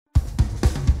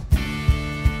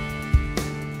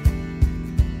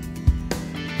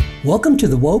Welcome to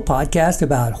the Whoa podcast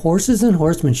about horses and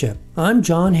horsemanship. I'm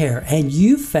John Hare, and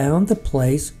you found the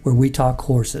place where we talk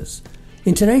horses.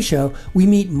 In today's show, we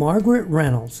meet Margaret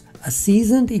Reynolds, a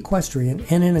seasoned equestrian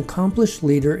and an accomplished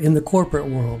leader in the corporate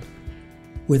world.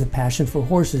 With a passion for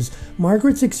horses,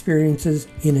 Margaret's experiences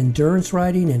in endurance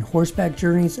riding and horseback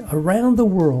journeys around the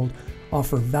world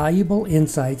offer valuable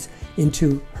insights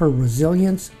into her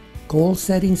resilience,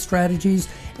 goal-setting strategies,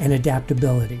 and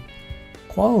adaptability.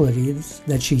 Qualities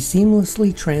that she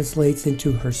seamlessly translates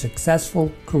into her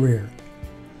successful career.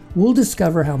 We'll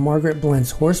discover how Margaret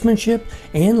blends horsemanship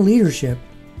and leadership,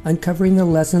 uncovering the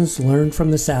lessons learned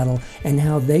from the saddle and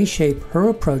how they shape her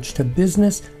approach to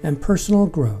business and personal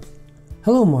growth.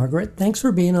 Hello, Margaret. Thanks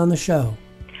for being on the show.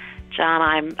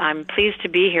 John, I'm pleased to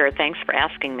be here. Thanks for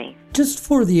asking me. Just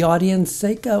for the audience's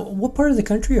sake, what part of the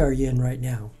country are you in right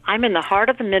now? I'm in the heart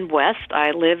of the Midwest.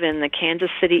 I live in the Kansas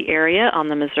City area on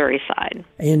the Missouri side.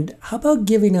 And how about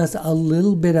giving us a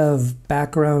little bit of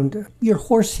background, your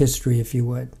horse history, if you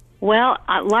would? Well,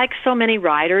 like so many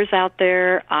riders out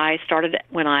there, I started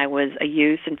when I was a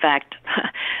youth. In fact,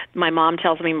 my mom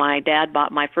tells me my dad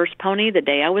bought my first pony the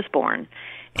day I was born.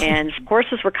 And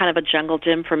horses were kind of a jungle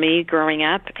gym for me growing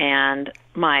up, and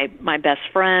my best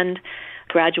friend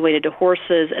graduated to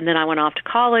horses, and then I went off to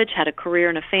college, had a career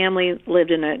and a family, lived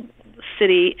in a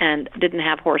city, and didn't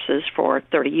have horses for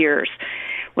 30 years.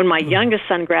 When my youngest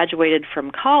son graduated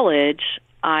from college,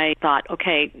 I thought,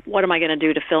 okay, what am I going to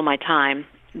do to fill my time?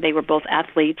 They were both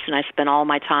athletes, and I spent all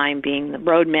my time being the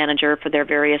road manager for their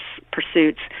various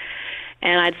pursuits.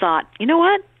 And I thought, you know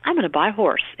what? I'm going to buy a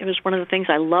horse. It was one of the things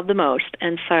I loved the most.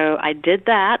 And so I did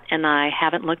that, and I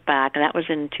haven't looked back. And that was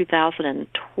in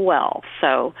 2012.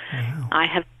 So wow. I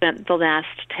have spent the last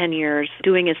 10 years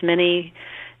doing as many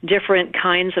different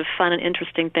kinds of fun and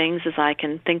interesting things as I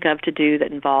can think of to do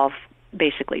that involve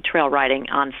basically trail riding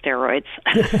on steroids.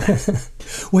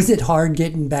 Was it hard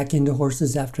getting back into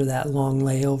horses after that long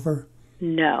layover?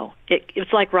 No,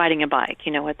 it's like riding a bike,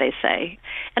 you know what they say.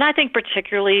 And I think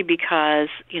particularly because,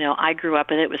 I grew up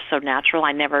and it was so natural.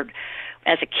 I never,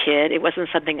 as a kid, it wasn't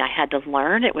something I had to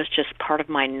learn. It was just part of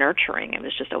my nurturing. It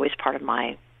was just always part of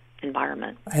my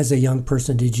environment. As a young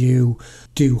person, did you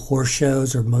do horse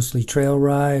shows or mostly trail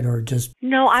ride or just?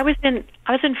 No, I was in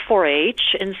 4-H,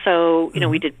 and so,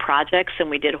 we did projects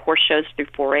and we did horse shows through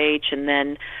 4-H, and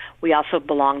then we also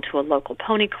belonged to a local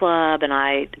pony club, and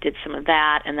I did some of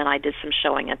that, and then I did some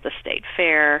showing at the state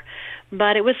fair.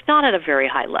 But it was not at a very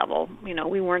high level.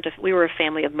 We were a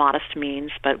family of modest means,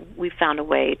 but we found a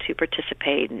way to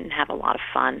participate and have a lot of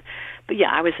fun. But yeah,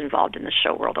 I was involved in the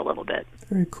show world a little bit.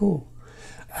 Very cool.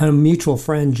 A mutual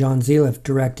friend, John Zeliff,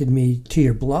 directed me to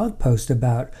your blog post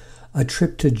about a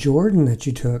trip to Jordan that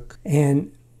you took.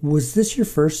 And was this your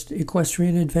first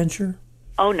equestrian adventure?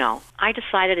 Oh, no. I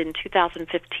decided in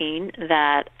 2015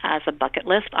 that as a bucket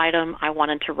list item, I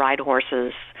wanted to ride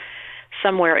horses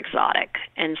somewhere exotic.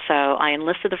 And so I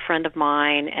enlisted a friend of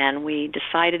mine, and we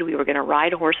decided we were going to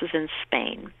ride horses in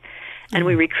Spain. And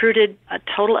we recruited a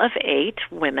total of 8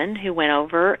 women who went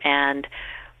over and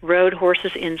rode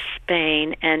horses in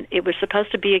Spain, and it was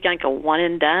supposed to be like a one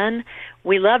and done.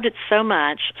 We loved it so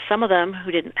much. Some of them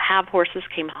who didn't have horses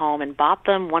came home and bought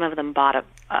them. One of them bought a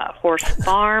horse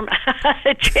farm.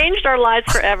 It changed our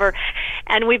lives forever,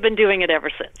 and we've been doing it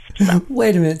ever since. So.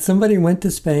 Wait a minute. Somebody went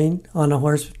to Spain on a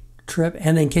horse trip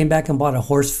and then came back and bought a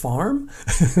horse farm?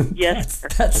 Yes.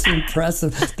 That's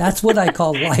impressive. That's what I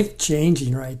call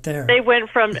life-changing right there. They went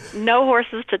from no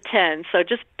horses to 10, so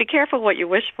just be careful what you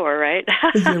wish for, right?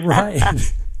 You're right.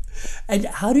 And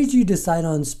how did you decide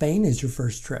on Spain as your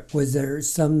first trip? Was there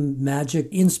some magic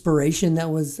inspiration that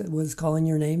was calling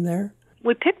your name there?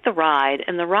 We picked the ride,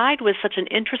 and the ride was such an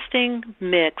interesting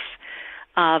mix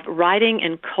of riding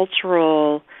and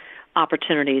cultural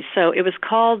opportunities. So it was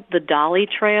called the Dali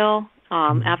Trail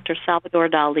after Salvador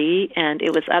Dali, and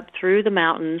it was up through the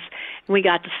mountains. And we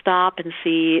got to stop and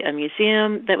see a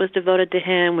museum that was devoted to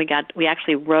him. We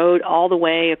actually rode all the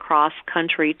way across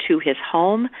country to his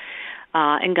home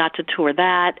and got to tour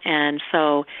that. And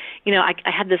so, I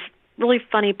had this really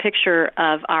funny picture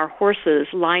of our horses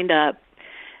lined up,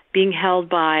 being held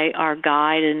by our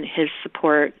guide and his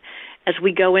support as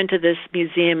we go into this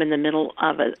museum in the middle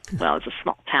of it's a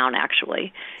small town,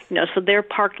 actually. So they're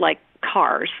parked like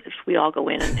cars as we all go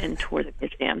in and tour the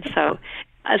museum. So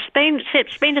Spain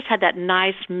just had that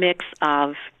nice mix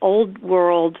of old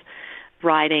world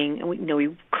riding.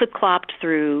 We clip-clopped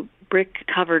through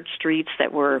brick-covered streets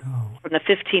that were from the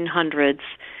 1500s,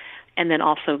 and then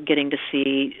also getting to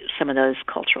see some of those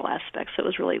cultural aspects. So it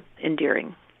was really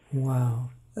endearing. Wow.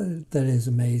 That is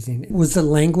amazing. Was the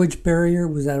language barrier,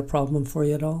 was that a problem for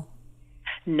you at all?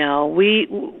 No, we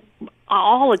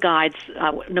all the guides,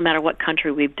 no matter what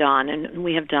country we've done, and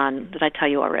we have done, did I tell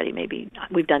you already, maybe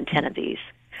we've done 10 of these,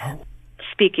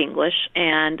 speak English,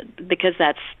 and because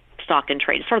that's stock and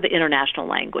trade, it's sort of the international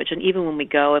language. And even when we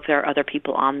go, if there are other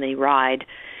people on the ride,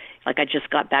 like I just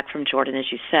got back from Jordan,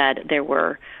 as you said, there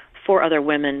were 4 other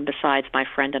women besides my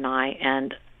friend and I,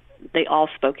 and they all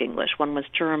spoke English. One was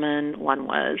German, one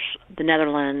was the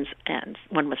Netherlands, and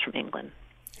one was from England.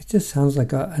 It just sounds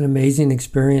like an amazing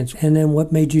experience. And then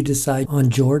what made you decide on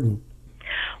Jordan?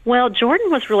 Well, Jordan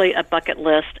was really a bucket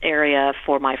list area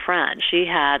for my friend. She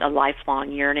had a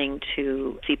lifelong yearning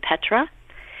to see Petra.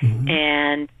 Mm-hmm.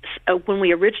 And when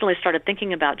we originally started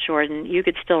thinking about Jordan, you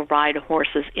could still ride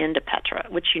horses into Petra,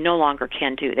 which you no longer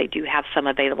can do. They do have some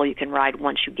available you can ride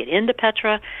once you get into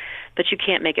Petra, but you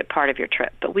can't make it part of your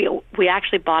trip. But we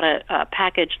actually bought a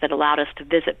package that allowed us to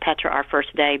visit Petra our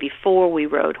first day before we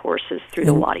rode horses through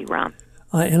the Wadi Rum.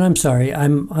 And I'm sorry,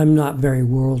 I'm not very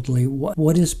worldly.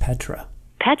 What is Petra?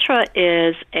 Petra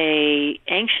is a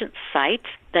ancient site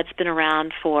that's been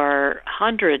around for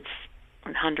hundreds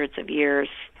and hundreds of years,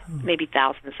 maybe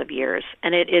thousands of years.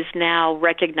 And it is now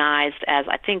recognized as,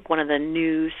 I think, one of the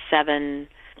new 7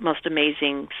 most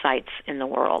amazing sites in the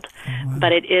world. Oh, wow.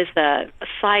 But it is a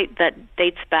site that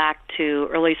dates back to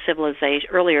earlier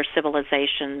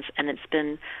civilizations, and it's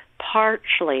been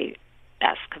partially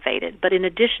excavated. But in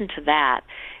addition to that,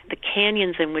 the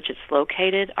canyons in which it's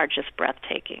located are just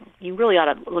breathtaking. You really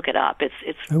ought to look it up.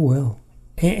 It's I will.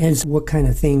 And what kind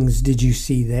of things did you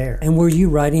see there? And were you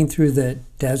riding through the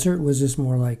desert? Was this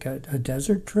more like a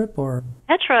desert trip, or?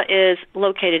 Petra is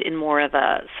located in more of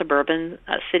a suburban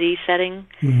city setting.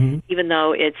 Mm-hmm. Even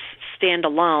though it's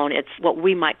standalone, it's what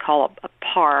we might call a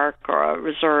park or a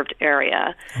reserved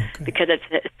area, because it's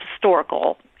a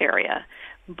historical area.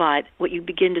 But what you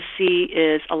begin to see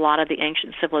is a lot of the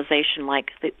ancient civilization,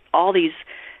 like all these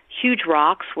huge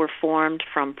rocks were formed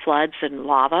from floods and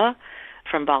lava,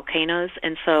 from volcanoes,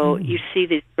 and so you see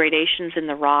these gradations in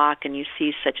the rock, and you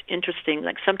see such interesting,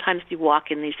 like sometimes you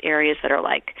walk in these areas that are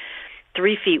like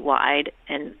 3 feet wide,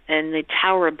 and they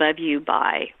tower above you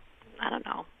by,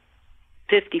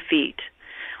 50 feet,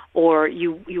 or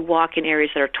you walk in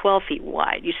areas that are 12 feet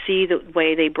wide. You see the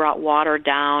way they brought water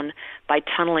down by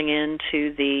tunneling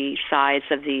into the sides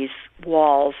of these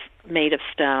walls made of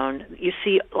stone. You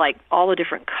see like all the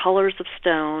different colors of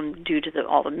stone due to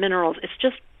all the minerals. It's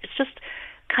just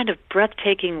kind of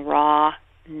breathtaking raw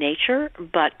nature,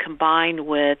 but combined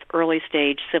with early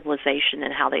stage civilization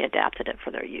and how they adapted it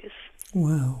for their use.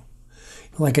 Wow.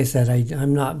 Like I said,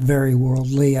 I'm not very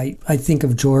worldly. I think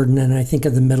of Jordan and I think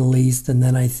of the Middle East, and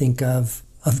then I think of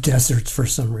deserts for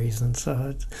some reason.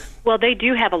 Well, they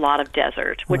do have a lot of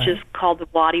desert, which is called the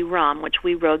Wadi Rum, which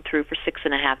we rode through for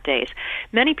 6.5 days.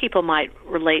 Many people might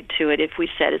relate to it if we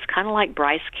said it's kind of like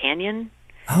Bryce Canyon.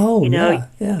 Oh, yeah.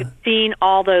 You've seen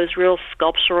all those real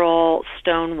sculptural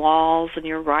stone walls, and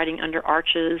you're riding under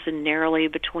arches and narrowly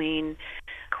between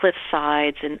cliff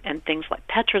sides and things like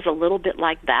Petra's a little bit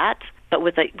like that, but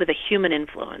with a human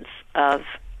influence of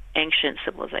ancient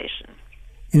civilization.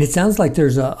 And it sounds like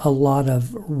there's a lot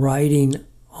of riding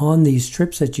on these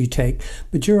trips that you take,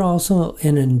 but you're also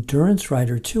an endurance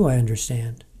rider too, I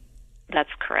understand. That's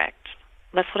correct.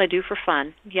 That's what I do for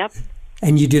fun. Yep.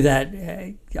 And you do that,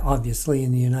 obviously,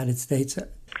 in the United States?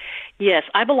 Yes,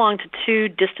 I belong to 2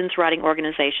 distance riding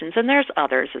organizations, and there's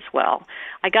others as well.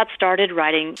 I got started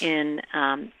riding in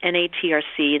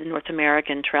NATRC, the North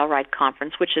American Trail Ride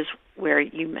Conference, which is where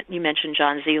you mentioned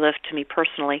John Zeliff to me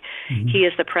personally. Mm-hmm. He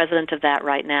is the president of that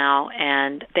right now,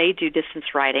 and they do distance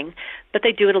riding, but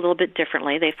they do it a little bit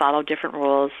differently. They follow different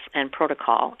rules and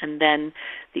protocol. And then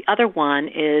the other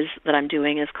one that I'm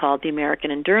doing is called the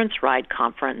American Endurance Ride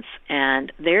Conference,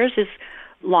 and theirs is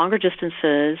longer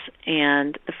distances,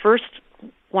 and the first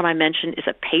one I mentioned is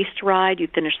a paced ride. You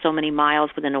finish so many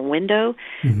miles within a window.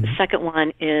 Mm-hmm. The second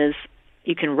one is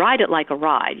you can ride it like a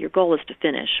ride. Your goal is to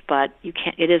finish, but you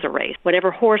can't. It is a race. Whatever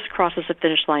horse crosses the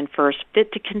finish line first,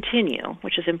 fit to continue,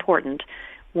 which is important,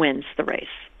 wins the race.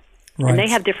 Right. And they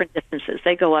have different distances.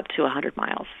 They go up to 100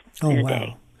 miles in a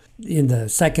day. In the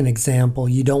second example,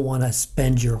 you don't want to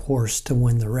spend your horse to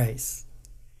win the race.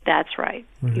 That's right.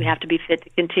 Mm-hmm. You have to be fit to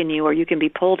continue, or you can be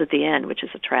pulled at the end, which is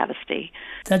a travesty.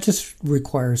 That just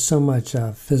requires so much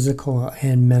physical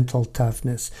and mental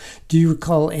toughness. Do you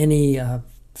recall any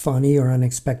funny or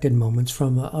unexpected moments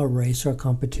from a race or a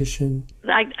competition?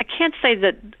 I can't say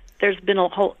that there's been a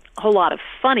whole lot of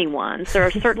funny ones.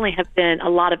 There certainly have been a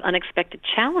lot of unexpected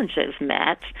challenges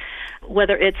met,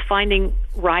 whether it's finding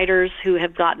riders who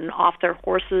have gotten off their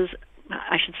horses,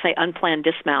 I should say unplanned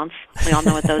dismounts. We all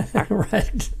know what those are.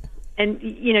 Right. And,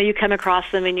 you come across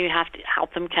them and you have to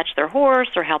help them catch their horse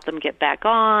or help them get back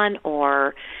on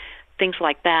or things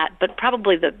like that. But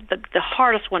probably the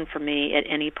hardest one for me at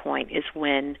any point is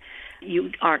when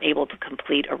you aren't able to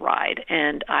complete a ride.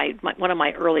 And one of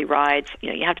my early rides,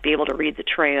 you have to be able to read the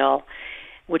trail,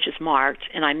 which is marked,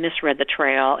 and I misread the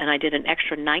trail, and I did an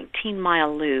extra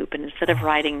 19-mile loop, and instead of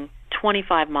riding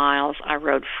 25 miles, I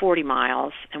rode 40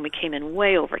 miles, and we came in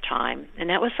way over time, and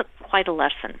that was quite a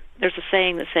lesson. There's a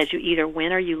saying that says you either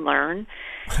win or you learn.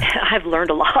 I've learned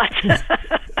a lot.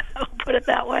 I'll put it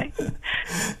that way.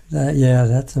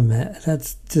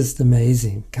 That's just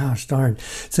amazing. Gosh darn.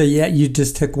 So you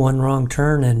just took one wrong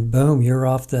turn, and boom, you're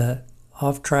off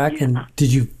track. Yeah. And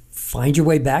did you find your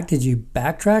way back? Did you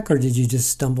backtrack, or did you just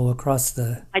stumble across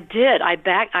the... I did.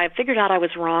 I figured out I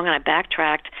was wrong, and I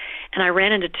backtracked, and I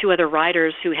ran into two other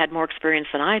riders who had more experience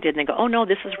than I did, and they go, oh, no,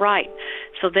 this is right.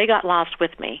 So they got lost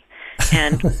with me,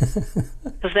 and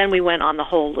because then we went on the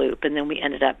whole loop, and then we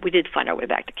did find our way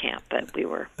back to camp, but we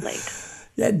were late.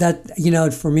 Yeah,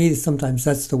 for me, sometimes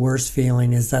that's the worst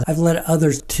feeling, is that I've led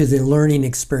others to the learning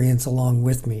experience along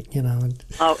with me,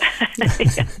 Oh,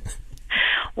 yeah.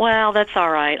 Well, that's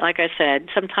all right. Like I said,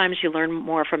 sometimes you learn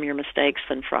more from your mistakes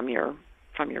than from your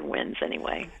wins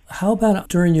anyway. How about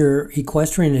during your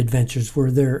equestrian adventures?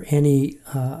 Were there any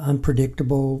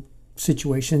unpredictable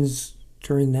situations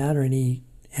during that, or any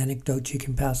anecdotes you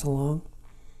can pass along?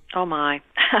 Oh, my.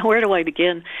 Where do I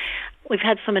begin? We've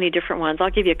had so many different ones. I'll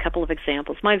give you a couple of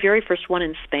examples. My very first one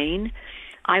in Spain,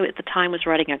 I, at the time, was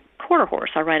riding a quarter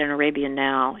horse. I ride an Arabian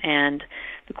now, and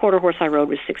the quarter horse I rode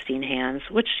was 16 hands,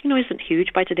 which, isn't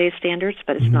huge by today's standards,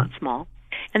 but it's not small.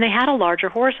 And they had a larger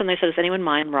horse, and they said, does anyone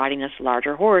mind riding this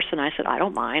larger horse? And I said, I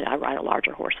don't mind. I ride a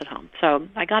larger horse at home. So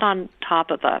I got on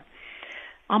top of a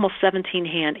almost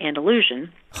 17-hand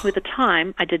Andalusian, who at the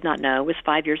time, I did not know, was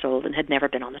 5 years old and had never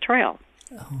been on the trail.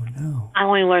 Oh, no. I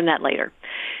only learned that later.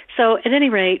 So at any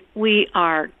rate, we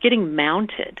are getting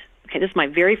mounted. Okay, this is my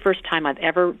very first time I've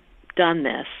ever done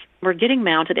this. We're getting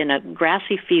mounted in a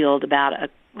grassy field about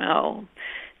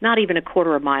not even a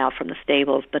quarter of a mile from the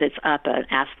stables, but it's up an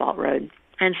asphalt road.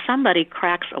 And somebody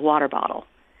cracks a water bottle.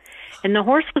 And the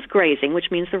horse was grazing,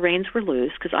 which means the reins were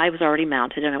loose because I was already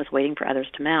mounted and I was waiting for others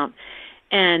to mount.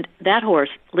 And that horse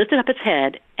lifted up its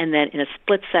head and then in a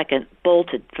split second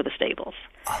bolted for the stables.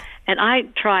 And I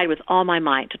tried with all my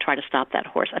might to try to stop that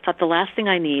horse. I thought the last thing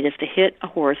I need is to hit a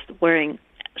horse wearing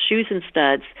shoes and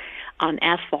studs on an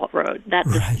asphalt road.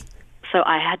 So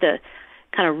I had to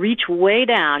kind of reach way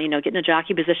down, get in a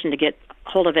jockey position to get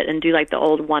hold of it and do like the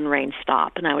old one rein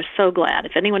stop. And I was so glad.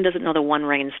 If anyone doesn't know the one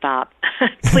rein stop,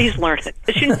 please learn it,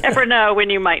 because you never know when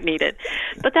you might need it.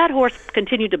 But that horse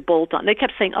continued to bolt on. They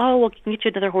kept saying, oh, we'll get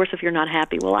you another horse if you're not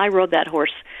happy. Well, I rode that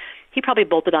horse. He probably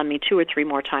bolted on me 2 or 3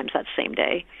 more times that same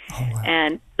day. Oh, wow.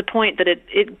 And the point that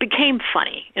it became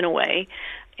funny in a way,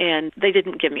 and they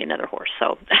didn't give me another horse.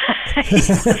 So he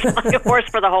was my horse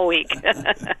for the whole week.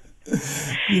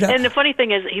 And the funny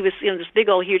thing is, he was this big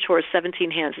old huge horse,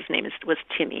 17 hands. His name was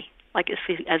Timmy, like as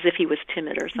if he was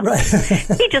timid or something.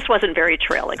 Right. He just wasn't very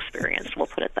trail experienced, we'll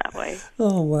put it that way.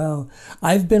 Oh, wow.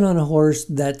 I've been on a horse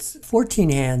that's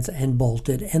 14 hands and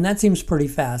bolted, and that seems pretty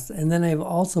fast. And then I've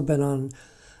also been on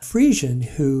Frisian,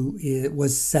 who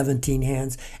was 17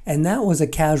 hands, and that was a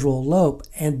casual lope,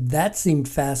 and that seemed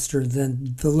faster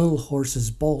than the little horse's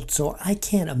bolt. So I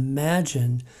can't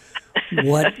imagine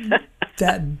what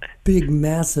that big,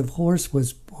 massive horse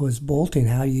was bolting,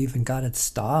 how you even got it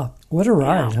stopped. What a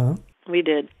ride, huh? We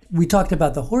did. We talked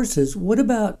about the horses. What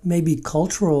about maybe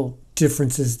cultural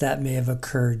differences that may have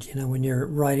occurred, when you're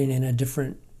riding in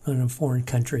a foreign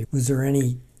country? Was there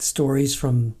any stories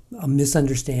from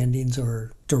misunderstandings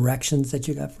or directions that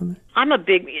you got from it?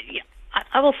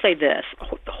 I will say this.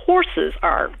 Horses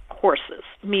are horses,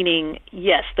 meaning,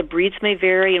 yes, the breeds may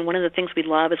vary, and one of the things we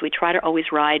love is we try to always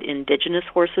ride indigenous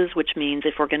horses, which means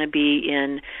if we're going to be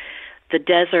in the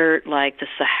desert like the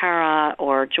Sahara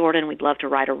or Jordan, we'd love to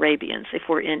ride Arabians. If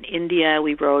we're in India,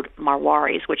 we rode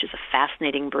Marwaris, which is a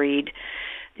fascinating breed.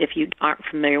 If you aren't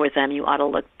familiar with them, you ought to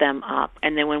look them up.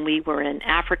 And then when we were in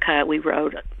Africa, we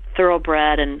rode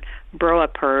thoroughbred and Broa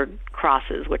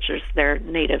crosses, which is their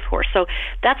native horse. So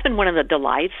that's been one of the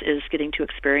delights, is getting to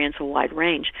experience a wide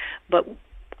range. But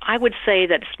I would say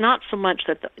that it's not so much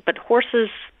but horses'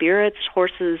 spirits,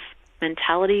 horses'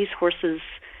 mentalities, horses'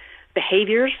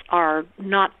 behaviors are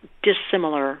not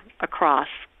dissimilar across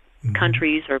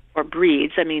countries or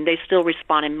breeds. I mean, they still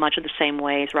respond in much of the same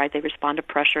ways, right? They respond to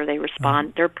pressure, they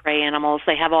respond, they're prey animals,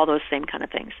 they have all those same kind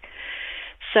of things.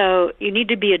 So you need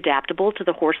to be adaptable to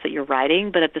the horse that you're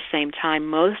riding, but at the same time,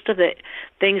 most of the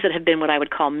things that have been what I would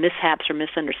call mishaps or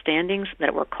misunderstandings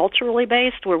that were culturally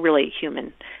based were really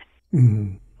human.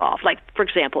 Off. Like, for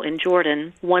example, in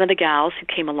Jordan, one of the gals who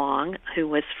came along, who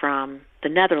was from the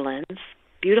Netherlands,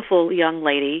 beautiful young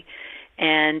lady,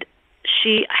 and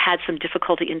she had some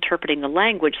difficulty interpreting the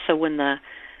language, so into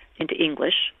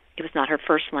English. It was not her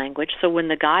first language. So when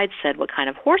the guide said, "What kind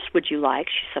of horse would you like?"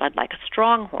 she said, "I'd like a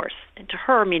strong horse." And to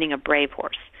her, meaning a brave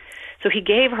horse. So he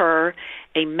gave her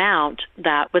a mount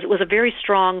that was a very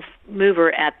strong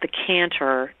mover at the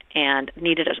canter and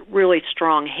needed a really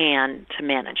strong hand to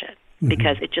manage it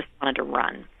because it just wanted to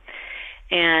run.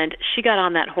 And she got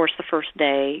on that horse the first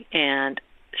day, and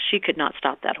she could not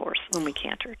stop that horse when we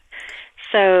cantered.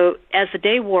 So as the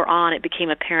day wore on, it became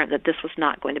apparent that this was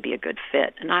not going to be a good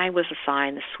fit. And I was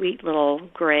assigned the sweet little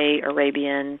gray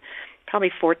Arabian,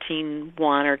 probably 14-1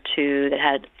 or 2, that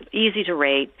had easy to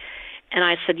rate. And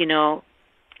I said,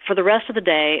 for the rest of the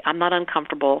day, I'm not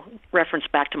uncomfortable, reference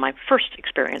back to my first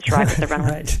experience, right, with the runner.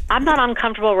 Right. I'm not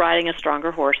uncomfortable riding a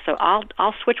stronger horse, so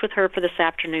I'll switch with her for this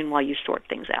afternoon while you sort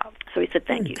things out. So he said,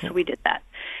 thank you. So we did that.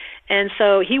 And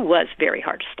so he was very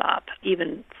hard to stop,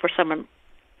 even for someone,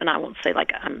 and I won't say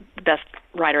like I'm the best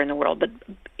rider in the world, but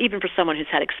even for someone who's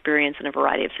had experience in a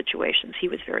variety of situations, he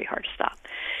was very hard to stop.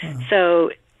 So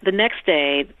the next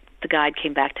day, the guide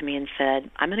came back to me and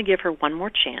said, "I'm going to give her one more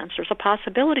chance. There's a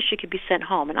possibility she could be sent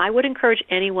home." And I would encourage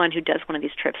anyone who does one of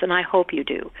these trips, and I hope you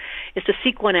do, is to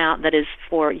seek one out that is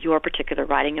for your particular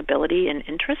riding ability and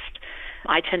interest.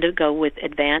 I tend to go with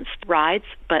advanced rides,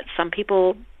 but some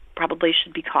people probably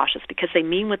should be cautious because they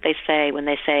mean what they say when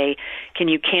they say, "Can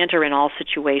you canter in all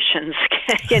situations?"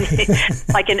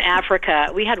 Like in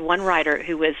Africa, we had one rider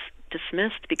who was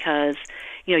dismissed because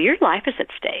your life is at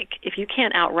stake. If you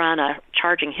can't outrun a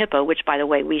charging hippo, which, by the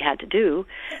way, we had to do,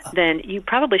 then you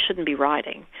probably shouldn't be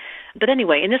riding. But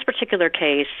anyway, in this particular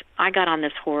case, I got on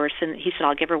this horse, and he said,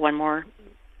 "I'll give her one more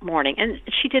morning," and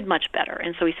she did much better.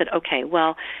 And so he said, "Okay,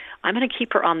 well, I'm going to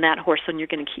keep her on that horse, and you're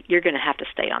going to have to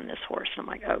stay on this horse." And I'm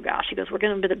like, "Oh gosh." He goes, "We're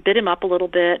going to bit him up a little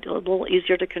bit, a little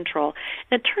easier to control."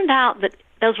 And it turned out that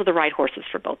those were the right horses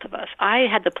for both of us. I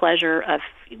had the pleasure of,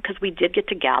 because we did get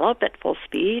to gallop at full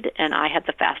speed, and I had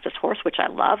the fastest horse, which I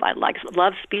love. I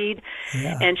love speed.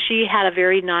 Yeah. And she had a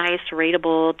very nice,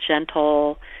 rateable,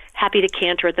 gentle, happy to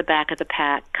canter at the back of the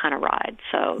pack kind of ride.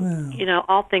 So,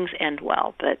 all things end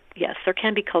well. But yes, there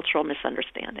can be cultural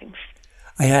misunderstandings.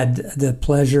 I had the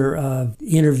pleasure of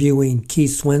interviewing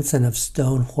Keith Swenson of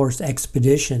Stone Horse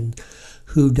Expedition,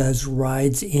 who does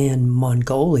rides in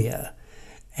Mongolia.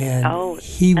 And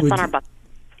that's on our bucket.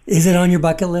 Is it on your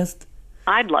bucket list?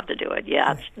 I'd love to do it,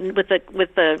 yeah. With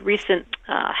the recent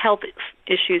health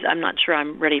issues, I'm not sure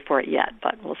I'm ready for it yet,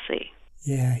 but we'll see.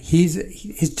 Yeah,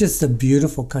 it's just a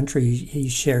beautiful country. He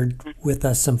shared with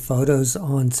us some photos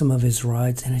on some of his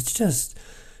rides, and it's just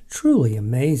truly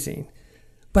amazing.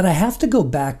 But I have to go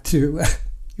back to,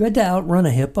 you had to outrun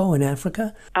a hippo in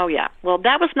Africa? Oh, yeah. Well,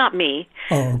 that was not me.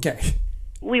 Oh, okay.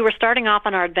 We were starting off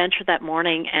on our adventure that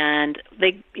morning, and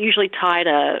they usually tied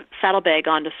a saddlebag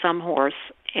onto some horse,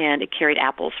 and it carried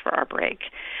apples for our break.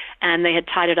 And they had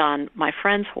tied it on my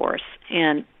friend's horse,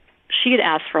 and she had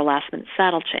asked for a last-minute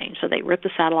saddle change. So they ripped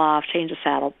the saddle off, changed the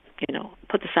saddle,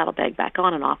 put the saddlebag back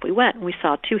on, and off we went. And we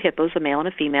saw two hippos, a male and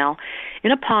a female,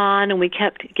 in a pond, and we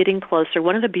kept getting closer.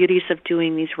 One of the beauties of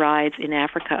doing these rides in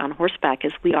Africa on horseback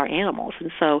is we are animals.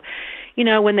 And so,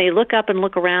 when they look up and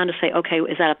look around to say, okay,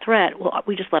 is that a threat? Well,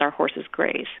 we just let our horses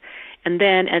graze. And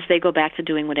then as they go back to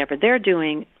doing whatever they're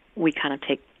doing, we kind of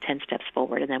take 10 steps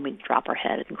forward, and then we drop our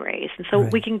head and graze. And so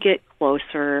we can get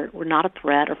closer. We're not a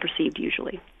threat or perceived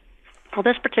usually. Well,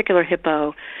 this particular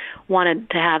hippo wanted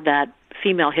to have that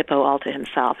female hippo all to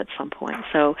himself at some point.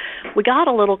 So we got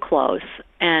a little close,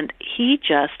 and he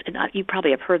just, and you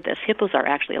probably have heard this, hippos are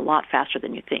actually a lot faster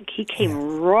than you think. He came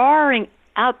roaring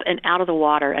up and out of the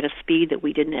water at a speed that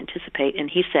we didn't anticipate, and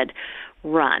he said,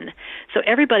 "Run." So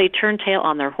everybody turned tail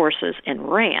on their horses and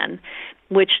ran,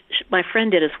 which my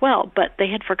friend did as well, but they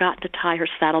had forgotten to tie her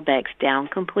saddlebags down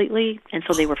completely, and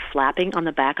so they were flapping on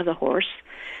the back of the horse.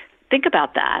 Think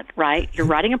about that, right? You're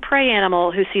riding a prey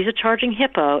animal who sees a charging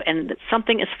hippo, and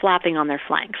something is flapping on their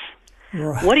flanks.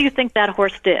 Right. What do you think that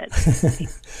horse did? He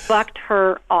bucked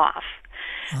her off.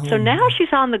 So now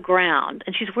she's on the ground,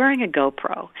 and she's wearing a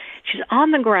GoPro. She's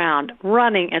on the ground,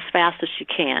 running as fast as she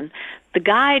can. The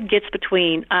guide gets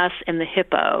between us and the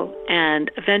hippo,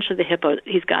 and eventually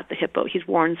he's got the hippo. He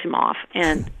warns him off,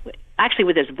 and actually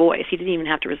with his voice, he didn't even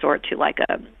have to resort to like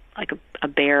a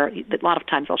bear. A lot of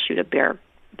times I'll shoot a bear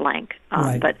blank,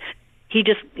 but he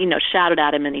just shouted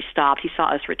at him, and he stopped. He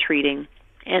saw us retreating,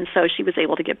 And so she was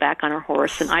able to get back on her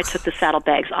horse, and I took the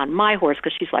saddlebags on my horse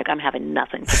because she's like, I'm having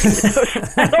nothing to do with those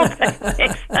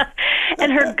saddlebags.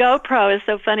 And her GoPro is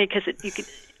so funny because you could,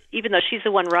 even though she's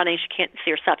the one running, she can't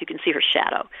see herself. You can see her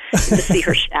shadow. You can see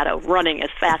her shadow running as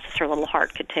fast as her little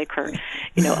heart could take her,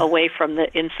 away from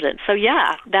the incident. So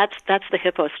yeah, that's the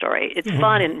hippo story. It's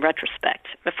fun in retrospect,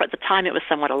 but for the time it was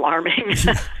somewhat alarming.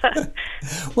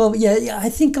 Well, yeah, I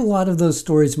think a lot of those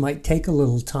stories might take a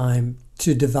little time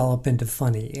to develop into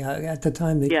funny. At the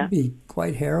time, they can be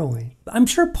quite harrowing. I'm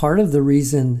sure part of the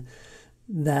reason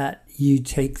that you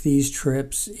take these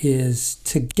trips is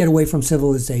to get away from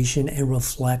civilization and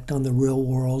reflect on the real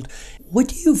world. What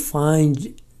do you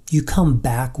find you come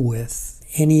back with?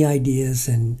 Any ideas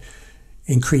and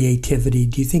creativity?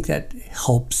 Do you think that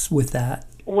helps with that?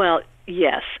 Well,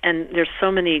 yes, and there's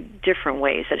so many different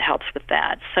ways it helps with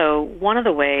that. So one of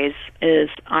the ways is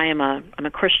I'm a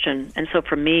Christian, and so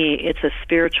for me, it's a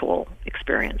spiritual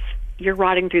experience. You're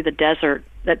riding through the desert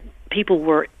that people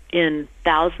were in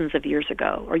thousands of years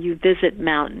ago, or you visit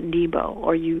Mount Nebo,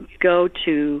 or you go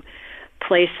to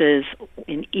places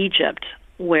in Egypt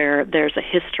where there's a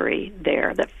history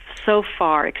there that so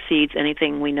far exceeds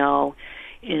anything we know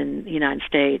in the United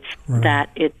States that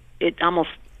it almost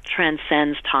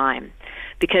transcends time,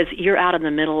 because you're out in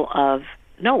the middle of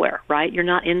nowhere, right? You're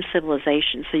not in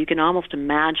civilization, so you can almost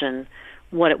imagine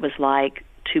what it was like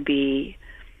to be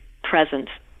present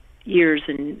years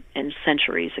and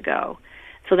centuries ago.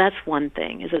 So that's one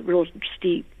thing, is a real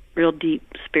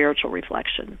deep spiritual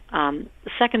reflection.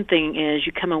 The second thing is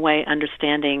you come away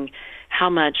understanding how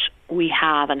much we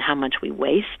have and how much we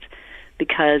waste,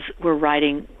 because we're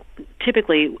riding,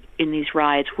 typically in these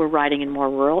rides, we're riding in more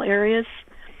rural areas.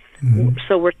 Mm-hmm.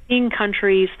 So we're seeing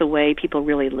countries the way people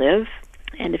really live.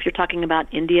 And if you're talking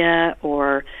about India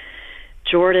or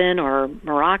Jordan or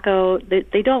Morocco,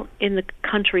 they don't in the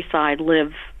countryside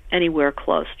live anywhere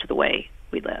close to the way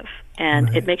we live.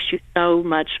 And it makes you so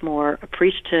much more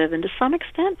appreciative, and to some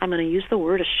extent, I'm going to use the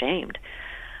word ashamed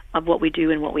of what we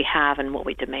do and what we have and what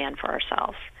we demand for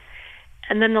ourselves.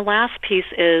 And then the last piece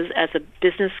is, as a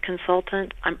business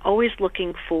consultant, I'm always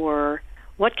looking for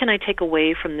what can I take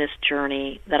away from this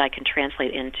journey that I can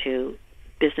translate into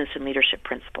business and leadership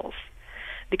principles.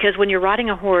 Because when you're riding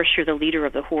a horse, you're the leader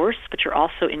of the horse, but you're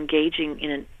also engaging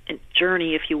in a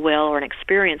journey, if you will, or an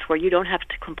experience where you don't have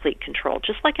to complete control.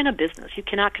 Just like in a business, you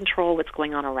cannot control what's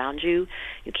going on around you.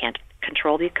 You can't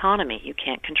control the economy. You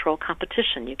can't control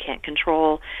competition. You can't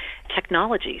control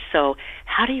technology. So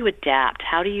how do you adapt?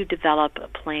 How do you develop a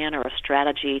plan or a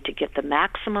strategy to get the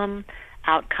maximum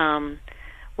outcome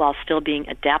while still being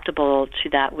adaptable to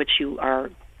that which you are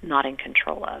not in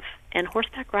control of? And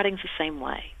horseback riding is the same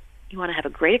way. You want to have a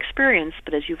great experience,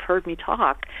 but as you've heard me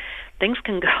talk, things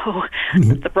can go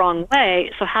the wrong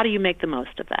way. So how do you make the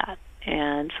most of that?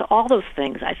 And so all those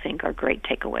things, I think, are great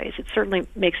takeaways. It certainly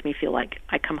makes me feel like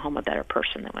I come home a better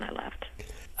person than when I left.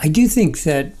 I do think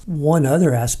that one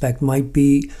other aspect might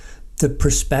be the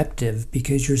perspective,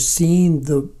 because you're seeing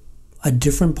a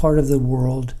different part of the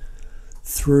world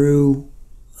through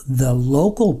the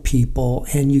local people,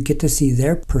 and you get to see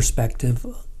their perspective.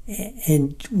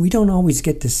 And we don't always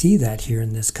get to see that here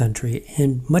in this country.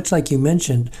 And much like you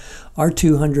mentioned, our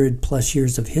 200 plus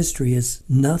years of history is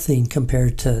nothing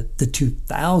compared to the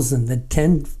 2000, the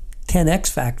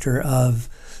 10x factor of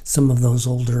some of those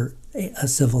older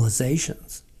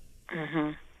civilizations.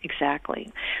 Mm-hmm.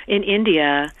 Exactly. In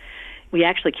India, we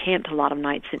actually camped a lot of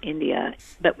nights in India,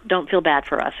 but don't feel bad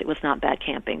for us. It was not bad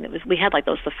camping. We had like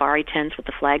those safari tents with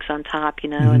the flags on top,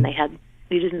 and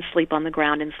we didn't sleep on the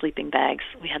ground in sleeping bags.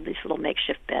 We had these little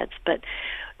makeshift beds. But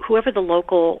whoever the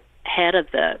local head of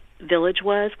the village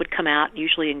was would come out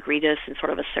usually and greet us in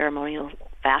sort of a ceremonial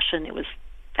fashion. It was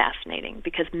fascinating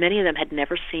because many of them had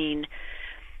never seen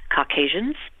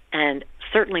Caucasians, and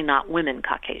certainly not women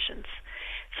Caucasians.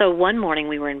 So one morning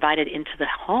we were invited into the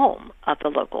home of the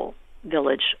local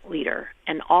village leader,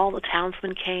 and all the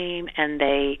townsmen came, and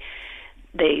they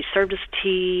served us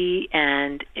tea,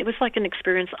 and it was like an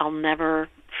experience I'll never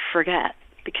forget,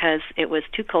 because it was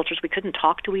two cultures. We couldn't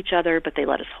talk to each other, but they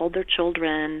let us hold their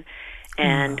children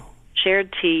and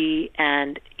shared tea,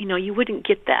 and you wouldn't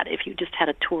get that if you just had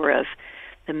a tour of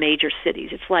the major cities.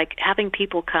 It's like having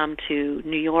people come to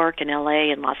New York and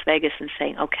LA and Las Vegas and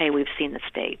saying, okay, we've seen the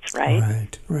States,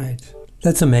 right? Right.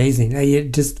 That's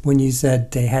amazing. Just when you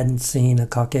said they hadn't seen a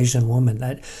Caucasian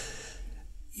woman,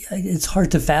 it's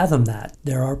hard to fathom that.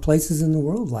 There are places in the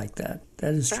world like that.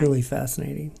 That is truly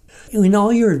fascinating. In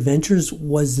all your adventures,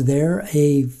 was there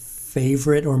a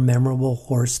favorite or memorable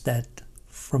horse that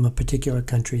from a particular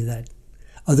country that,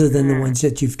 other than the ones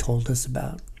that you've told us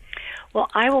about? Well,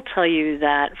 I will tell you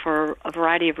that for a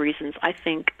variety of reasons, I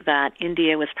think that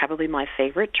India was probably my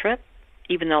favorite trip,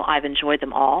 even though I've enjoyed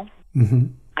them all. Mm-hmm.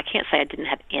 I can't say I didn't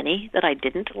have any that I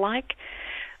didn't like.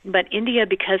 But India,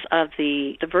 because of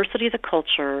the diversity of the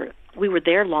culture, we were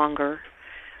there longer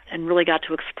and really got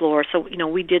to explore. So,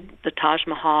 we did the Taj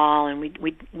Mahal, and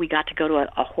we got to go to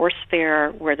a horse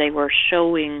fair where they were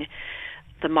showing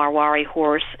the Marwari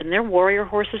horse, and they're warrior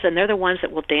horses, and they're the ones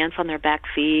that will dance on their back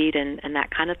feet and that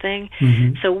kind of thing.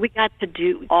 Mm-hmm. So we got to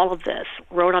do all of this,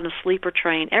 rode on a sleeper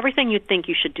train, everything you'd think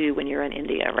you should do when you're in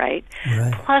India, right?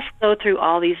 Right. Plus go through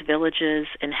all these villages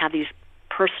and have these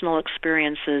personal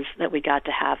experiences that we got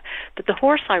to have. But the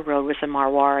horse I rode was a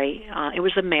Marwari. It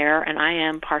was a mare, and I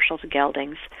am partial to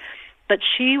geldings. But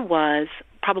she was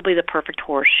probably the perfect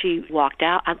horse. She walked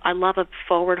out. I love a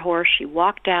forward horse. She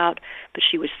walked out, but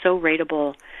she was so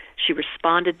rateable. She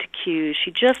responded to cues.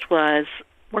 She just was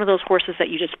one of those horses that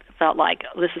you just felt like,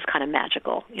 oh, this is kind of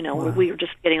magical. Wow. We were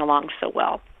just getting along so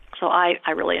well. So I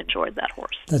really enjoyed that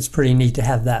horse. That's pretty neat to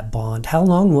have that bond. How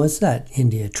long was that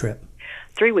India trip?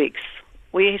 3 weeks.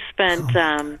 We spent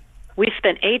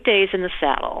 8 days in the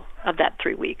saddle of that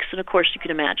 3 weeks. And, of course, you can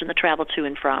imagine the travel to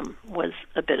and from was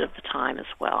a bit of the time as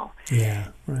well. Yeah,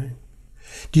 right.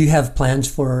 Do you have plans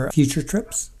for future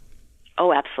trips?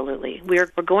 Oh, absolutely.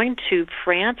 We're going to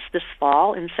France this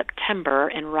fall in September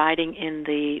and riding in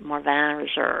the Morvan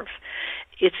Reserve.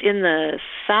 It's in the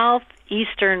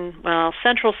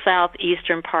central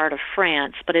southeastern part of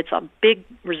France, but it's a big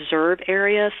reserve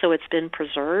area, so it's been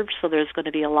preserved. So there's going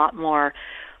to be a lot more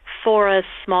forests,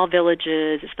 small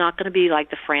villages. It's not going to be like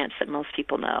the France that most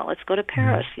people know. Let's go to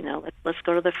Paris, let's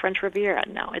go to the French Riviera.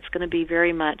 No, it's going to be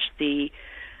very much the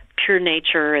pure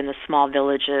nature and the small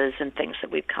villages and things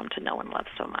that we've come to know and love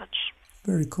so much.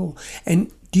 Very cool.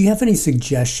 And do you have any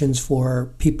suggestions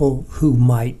for people who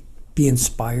might be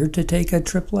inspired to take a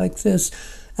trip like this,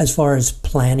 as far as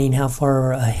planning? How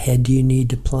far ahead do you need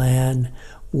to plan,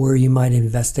 where you might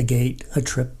investigate a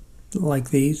trip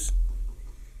like these?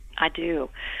 I do.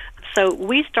 So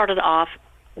we started off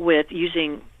with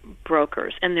using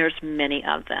brokers, and there's many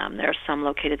of them. There are some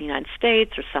located in the United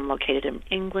States, there's some located in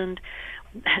England.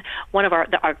 One of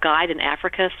our guide in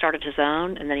Africa started his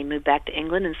own, and then he moved back to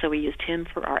England, and so we used him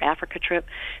for our Africa trip.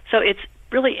 So it's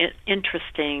really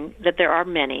interesting that there are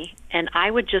many, and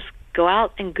I would just go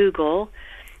out and Google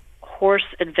horse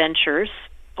adventures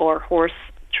or horse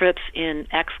trips in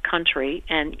X country,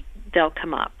 and they'll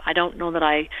come up. I don't know that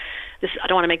I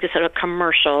don't want to make this a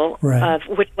commercial of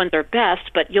which ones are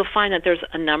best, but you'll find that there's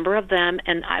a number of them,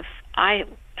 and I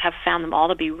have found them all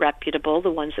to be reputable, the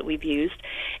ones that we've used.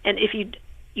 And if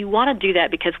you want to do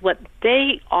that, because what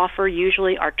they offer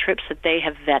usually are trips that they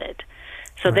have vetted.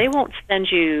 So they won't send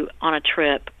you on a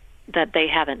trip that they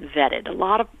haven't vetted. A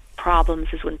lot of problems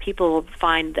is when people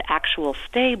find the actual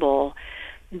stable,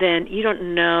 then you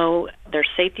don't know their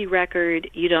safety record,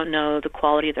 you don't know the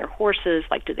quality of their horses,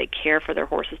 like do they care for their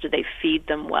horses, do they feed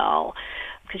them well,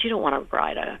 because you don't want to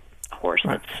ride a horse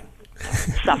that's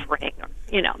suffering,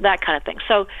 that kind of thing.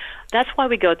 So that's why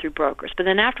we go through brokers. But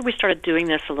then after we started doing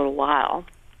this a little while,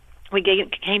 we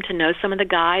came to know some of the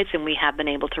guides, and we have been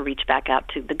able to reach back out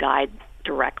to the guide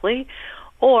directly.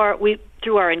 Or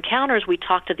through our encounters, we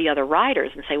talk to the other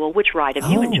riders and say, well, which ride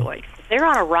have you enjoyed? If they're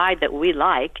on a ride that we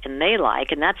like and they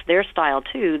like, and that's their style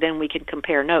too, then we can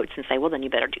compare notes and say, well, then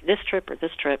you better do this trip or this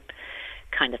trip,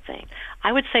 kind of thing.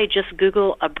 I would say just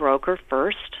Google a broker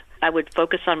first. I would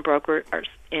focus on brokers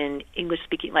in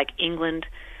English-speaking, like England.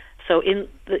 So in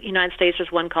the United States,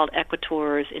 there's one called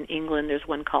Equitours. In England, there's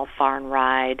one called Far and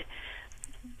Ride.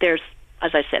 There's,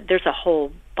 as I said, there's a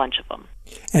whole bunch of them.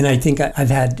 And I think I've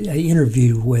had an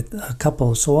interview with a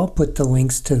couple, so I'll put the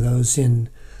links to those in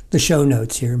the show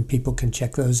notes here, and people can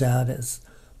check those out as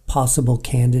possible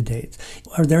candidates.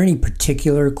 Are there any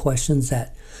particular questions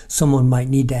that someone might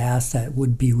need to ask that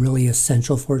would be really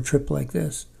essential for a trip like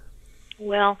this?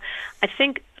 Well, I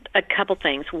think a couple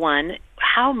things. One,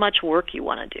 how much work you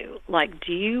want to do. Like,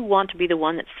 do you want to be the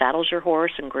one that saddles your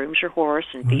horse and grooms your horse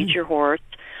and feeds your horse?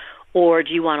 Or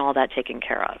do you want all that taken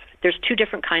care of? There's two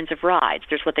different kinds of rides.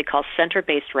 There's what they call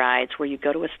center-based rides, where you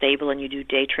go to a stable and you do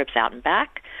day trips out and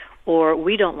back. Or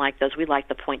we don't like those. We like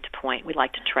the point-to-point. We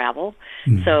like to travel.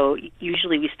 So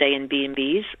usually we stay in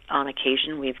B&Bs. On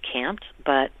occasion we've camped.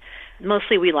 But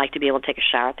Mostly we like to be able to take a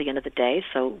shower at the end of the day,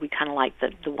 so we kind of like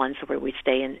the ones where we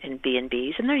stay in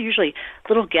B&Bs. And they're usually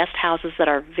little guest houses that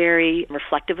are very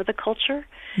reflective of the culture.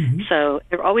 Mm-hmm. So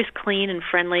they're always clean and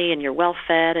friendly, and you're well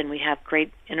fed, and we have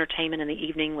great entertainment in the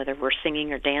evening, whether we're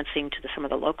singing or dancing to some of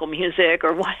the local music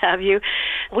or what have you.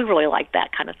 We really like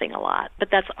that kind of thing a lot. But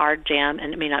that's our jam,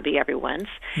 and it may not be everyone's.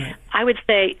 Right. I would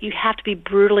say you have to be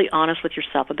brutally honest with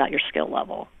yourself about your skill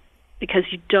level, because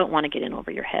you don't want to get in over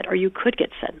your head, or you could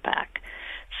get sent back.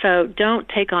 So don't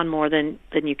take on more than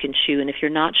you can chew. And if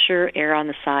you're not sure, err on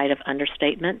the side of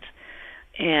understatement,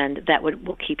 and that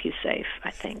will keep you safe, I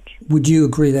think. Would you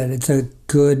agree that it's a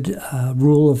good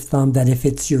rule of thumb that if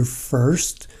it's your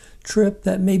first trip,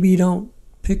 that maybe you don't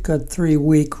pick a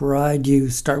 3-week ride, you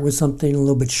start with something a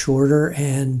little bit shorter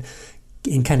and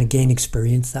kind of gain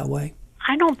experience that way?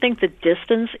 I don't think the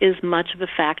distance is much of a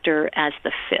factor as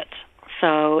the fit.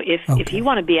 So if you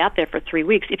want to be out there for 3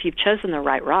 weeks, if you've chosen the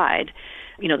right ride,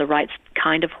 the right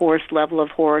kind of horse, level of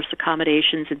horse,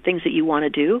 accommodations, and things that you want to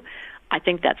do, I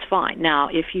think that's fine. Now,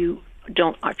 if you're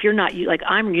not, like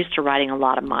I'm used to riding a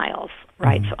lot of miles,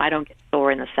 right? Mm-hmm. So I don't get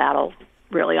sore in the saddle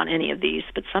really on any of these,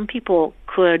 but some people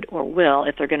could or will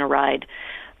if they're going to ride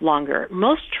longer.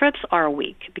 Most trips are a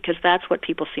week because that's what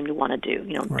people seem to want to do.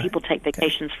 Right. People take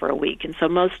vacations for a week. And so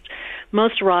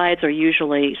most rides are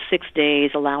usually 6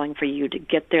 days, allowing for you to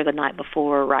get there the night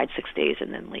before, ride 6 days,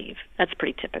 and then leave. That's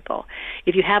pretty typical.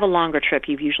 If you have a longer trip,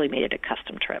 you've usually made it a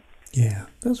custom trip. Yeah,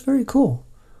 that's very cool.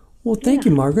 Well, thank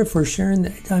you, Margaret, for sharing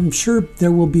that. I'm sure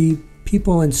there will be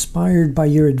people inspired by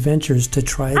your adventures to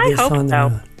try this on their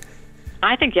own.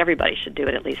 I think everybody should do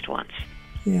it at least once.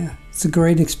 Yeah, it's a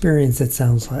great experience, it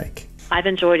sounds like. I've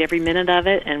enjoyed every minute of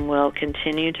it and will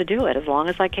continue to do it as long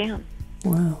as I can.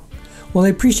 Wow. Well, I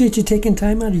appreciate you taking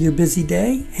time out of your busy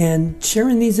day and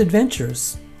sharing these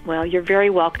adventures. Well, you're very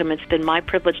welcome. It's been my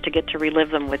privilege to get to relive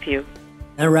them with you.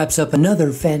 That wraps up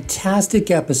another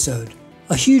fantastic episode.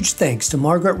 A huge thanks to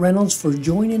Margaret Reynolds for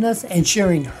joining us and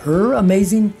sharing her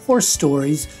amazing horse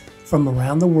stories from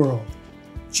around the world.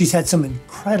 She's had some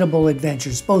incredible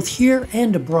adventures, both here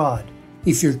and abroad.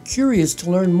 If you're curious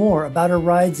to learn more about her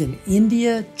rides in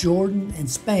India, Jordan, and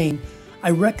Spain,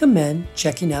 I recommend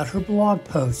checking out her blog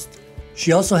post.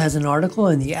 She also has an article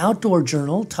in the Outdoor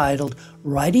Journal titled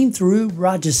Riding Through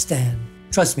Rajasthan.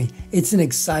 Trust me, it's an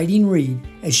exciting read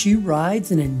as she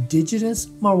rides an indigenous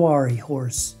Marwari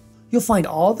horse. You'll find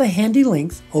all the handy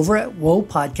links over at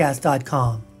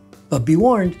whoapodcast.com. But be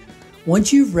warned,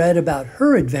 once you've read about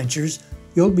her adventures,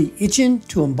 you'll be itching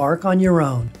to embark on your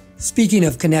own. Speaking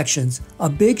of connections, a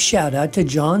big shout out to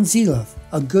John Zeliff,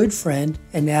 a good friend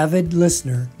and avid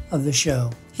listener of the show.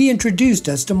 He introduced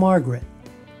us to Margaret.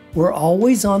 We're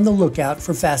always on the lookout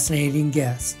for fascinating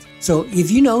guests. So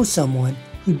if you know someone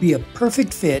who'd be a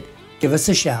perfect fit, give us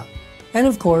a shout. And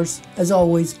of course, as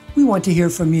always, we want to hear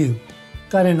from you.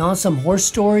 Got an awesome horse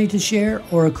story to share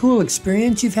or a cool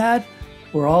experience you've had?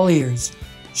 We're all ears.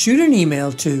 Shoot an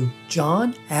email to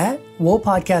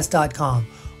john@whoapodcast.com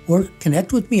or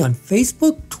connect with me on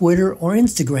Facebook, Twitter, or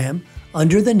Instagram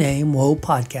under the name Whoa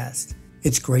Podcast.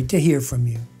 It's great to hear from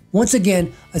you. Once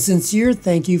again, a sincere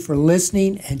thank you for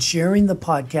listening and sharing the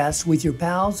podcast with your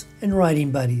pals and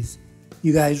riding buddies.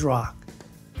 You guys rock.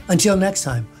 Until next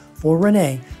time, for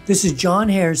Renee, this is John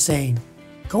Hare saying,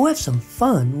 go have some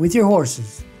fun with your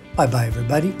horses. Bye-bye,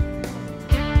 everybody.